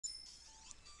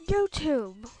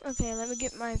YouTube. Okay, let me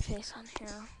get my face on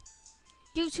here.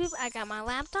 YouTube, I got my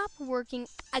laptop working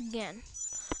again.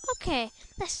 Okay,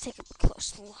 let's take a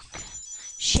close look,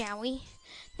 shall we?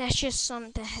 That's just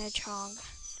Sonic the Hedgehog.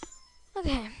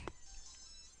 Okay.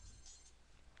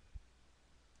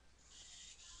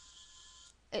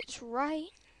 It's right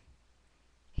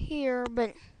here,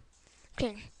 but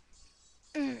okay.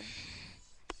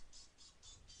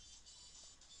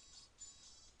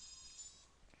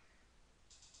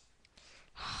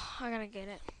 I gotta get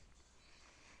it.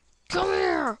 Come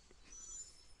here!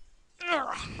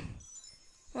 Ugh.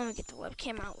 Let me get the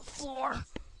webcam out of the floor.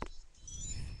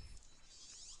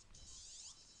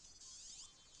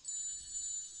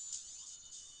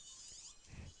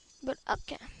 But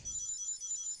okay.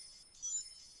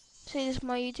 So this is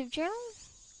my YouTube channel.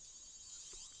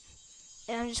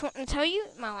 And I just want to tell you,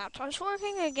 my laptop's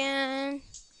working again.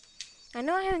 I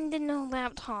know I haven't did no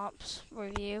laptops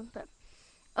review, but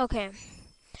okay.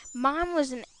 Mine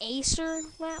was an Acer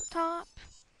laptop.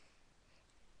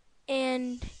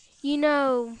 And you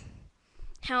know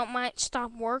how it might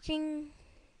stop working?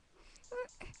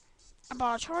 I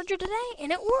bought a charger today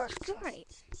and it works great.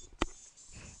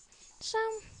 So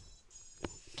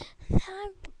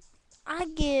I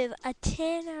give a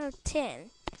 10 out of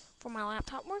 10 for my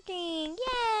laptop working.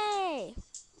 Yay!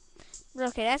 But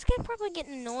okay, that's probably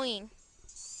getting annoying.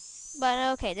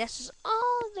 But okay, this is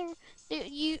all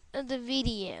the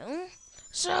video.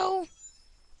 So,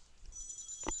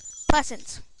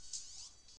 lessons.